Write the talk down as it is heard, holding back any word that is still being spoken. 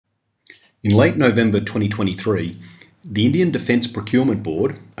In late November 2023, the Indian Defence Procurement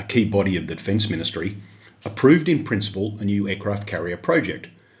Board, a key body of the Defence Ministry, approved in principle a new aircraft carrier project,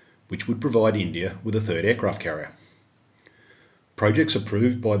 which would provide India with a third aircraft carrier. Projects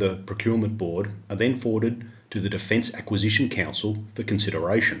approved by the Procurement Board are then forwarded to the Defence Acquisition Council for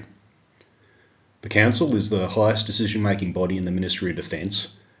consideration. The Council is the highest decision-making body in the Ministry of Defence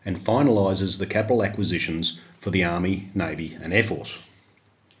and finalises the capital acquisitions for the Army, Navy and Air Force.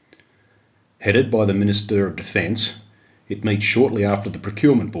 Headed by the Minister of Defence, it meets shortly after the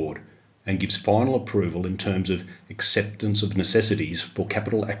Procurement Board and gives final approval in terms of acceptance of necessities for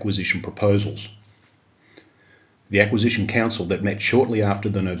capital acquisition proposals. The Acquisition Council that met shortly after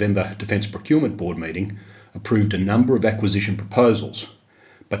the November Defence Procurement Board meeting approved a number of acquisition proposals,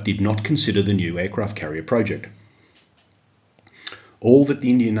 but did not consider the new aircraft carrier project. All that the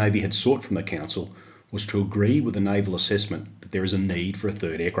Indian Navy had sought from the Council was to agree with the naval assessment that there is a need for a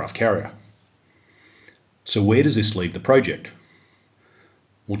third aircraft carrier. So where does this leave the project?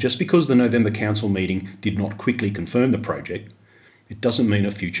 Well, just because the November Council meeting did not quickly confirm the project, it doesn't mean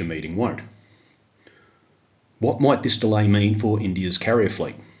a future meeting won't. What might this delay mean for India's carrier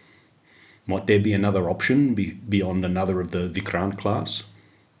fleet? Might there be another option beyond another of the Vikrant class?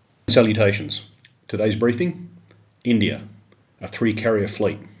 Salutations. Today's briefing: India, a 3-carrier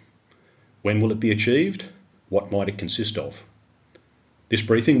fleet. When will it be achieved? What might it consist of? This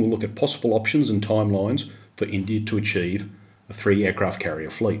briefing will look at possible options and timelines for India to achieve a 3-aircraft carrier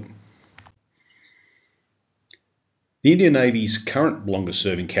fleet. The Indian Navy's current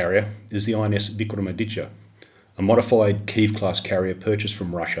longest-serving carrier is the INS Vikramaditya, a modified Kiev-class carrier purchased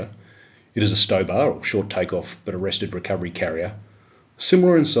from Russia. It is a Stowbar, or short takeoff but arrested recovery carrier,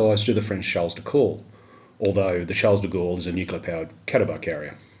 similar in size to the French Charles de Gaulle, although the Charles de Gaulle is a nuclear-powered CATOBAR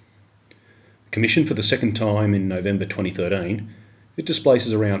carrier. Commissioned for the second time in November 2013, it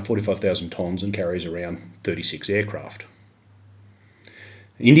displaces around 45,000 tonnes and carries around 36 aircraft.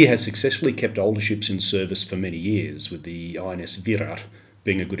 India has successfully kept older ships in service for many years, with the INS Virat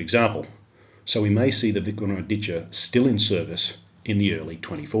being a good example, so we may see the Vikramaditya still in service in the early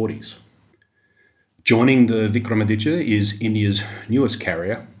 2040s. Joining the Vikramaditya is India's newest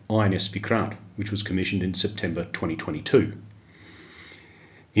carrier, INS Vikrant, which was commissioned in September 2022.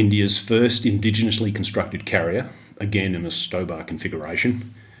 India's first indigenously constructed carrier, again in a Stowbar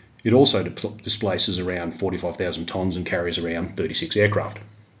configuration, it also displaces around 45,000 tonnes and carries around 36 aircraft.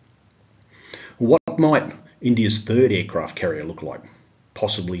 What might India's third aircraft carrier look like,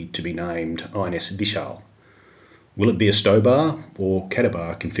 possibly to be named INS Vishal? Will it be a Stowbar or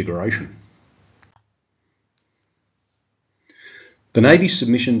CATOBAR configuration? The Navy's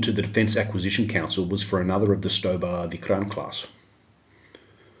submission to the Defence Acquisition Council was for another of the Stowbar Vikrant class.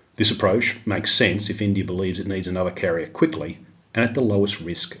 This approach makes sense if India believes it needs another carrier quickly and at the lowest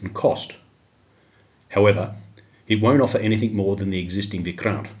risk and cost. However, it won't offer anything more than the existing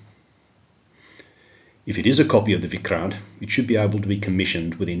Vikrant. If it is a copy of the Vikrant, it should be able to be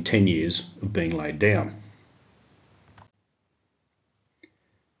commissioned within 10 years of being laid down.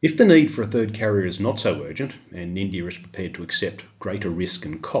 If the need for a third carrier is not so urgent, and India is prepared to accept greater risk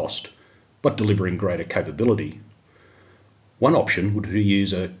and cost, but delivering greater capability, one option would be to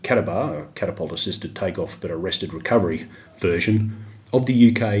use a CATOBAR, or catapult-assisted takeoff but arrested recovery version of the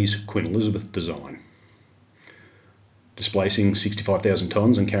UK's Queen Elizabeth design. Displacing 65,000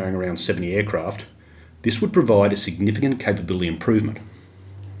 tonnes and carrying around 70 aircraft, this would provide a significant capability improvement.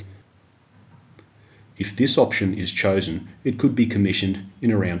 If this option is chosen, it could be commissioned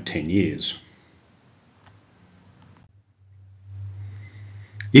in around 10 years.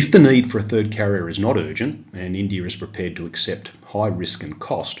 If the need for a third carrier is not urgent and India is prepared to accept high risk and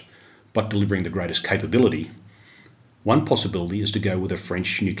cost, but delivering the greatest capability, one possibility is to go with a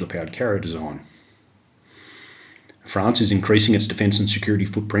French nuclear-powered carrier design. France is increasing its defence and security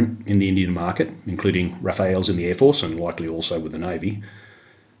footprint in the Indian market, including Rafales in the Air Force and likely also with the Navy,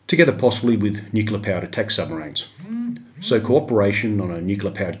 together possibly with nuclear-powered attack submarines. So cooperation on a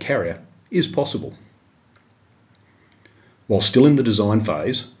nuclear-powered carrier is possible. While still in the design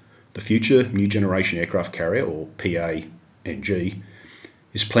phase, the future New Generation Aircraft Carrier, or PANG,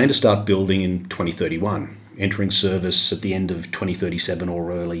 is planned to start building in 2031, entering service at the end of 2037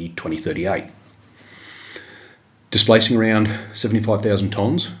 or early 2038. Displacing around 75,000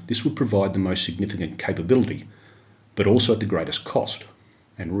 tonnes, this would provide the most significant capability, but also at the greatest cost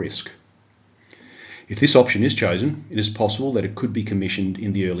and risk. If this option is chosen, it is possible that it could be commissioned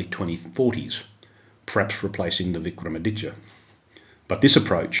in the early 2040s, perhaps replacing the Vikramaditya. But this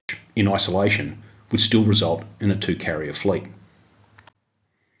approach, in isolation, would still result in a 2-carrier fleet.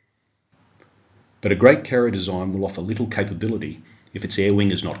 But a great carrier design will offer little capability if its air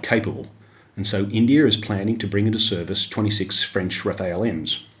wing is not capable, and so India is planning to bring into service 26 French Rafale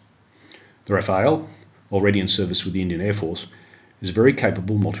Ms. The Rafale, already in service with the Indian Air Force, is a very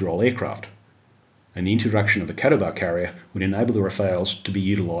capable multi-role aircraft, and the introduction of a CATOBAR carrier would enable the Rafales to be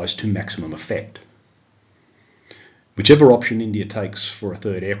utilised to maximum effect. Whichever option India takes for a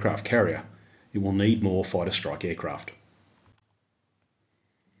third aircraft carrier, it will need more fighter strike aircraft.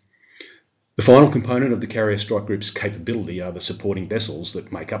 The final component of the carrier strike group's capability are the supporting vessels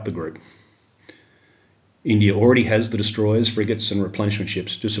that make up the group. India already has the destroyers, frigates and replenishment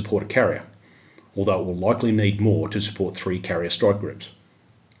ships to support a carrier, although it will likely need more to support 3 carrier strike groups.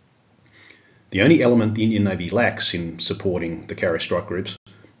 The only element the Indian Navy lacks in supporting the carrier strike groups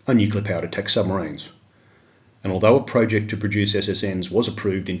are nuclear-powered attack submarines. And although a project to produce SSNs was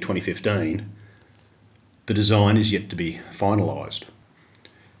approved in 2015, the design is yet to be finalised.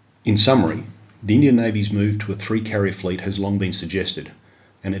 In summary, the Indian Navy's move to a 3-carrier fleet has long been suggested,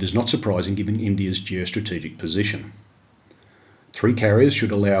 and it is not surprising given India's geostrategic position. 3 carriers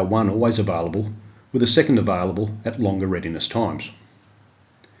should allow one always available, with a second available at longer readiness times.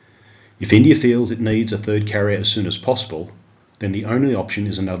 If India feels it needs a 3rd carrier as soon as possible, then the only option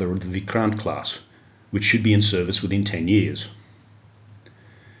is another of the Vikrant class, which should be in service within 10 years.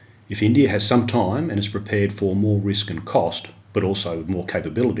 If India has some time and is prepared for more risk and cost, but also with more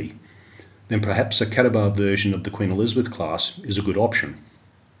capability, then perhaps a CATOBAR version of the Queen Elizabeth class is a good option.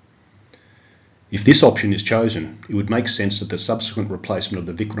 If this option is chosen, it would make sense that the subsequent replacement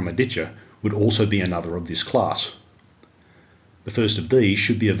of the Vikramaditya would also be another of this class. The first of these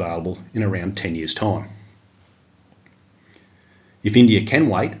should be available in around 10 years' time. If India can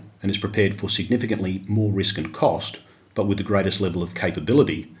wait and is prepared for significantly more risk and cost, but with the greatest level of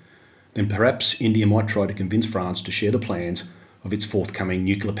capability, then perhaps India might try to convince France to share the plans of its forthcoming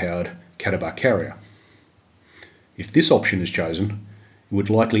nuclear-powered CATOBAR carrier. If this option is chosen, it would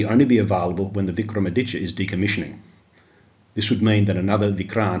likely only be available when the Vikramaditya is decommissioning. This would mean that another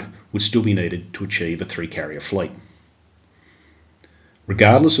Vikrant would still be needed to achieve a 3-carrier fleet.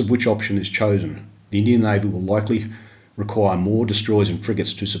 Regardless of which option is chosen, the Indian Navy will likely require more destroyers and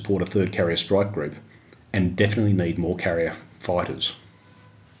frigates to support a 3rd carrier strike group, and definitely need more carrier fighters.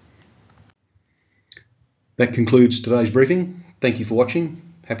 That concludes today's briefing. Thank you for watching.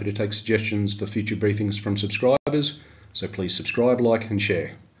 Happy to take suggestions for future briefings from subscribers, so please subscribe, like and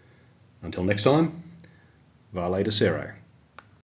share. Until next time, Vale Desero.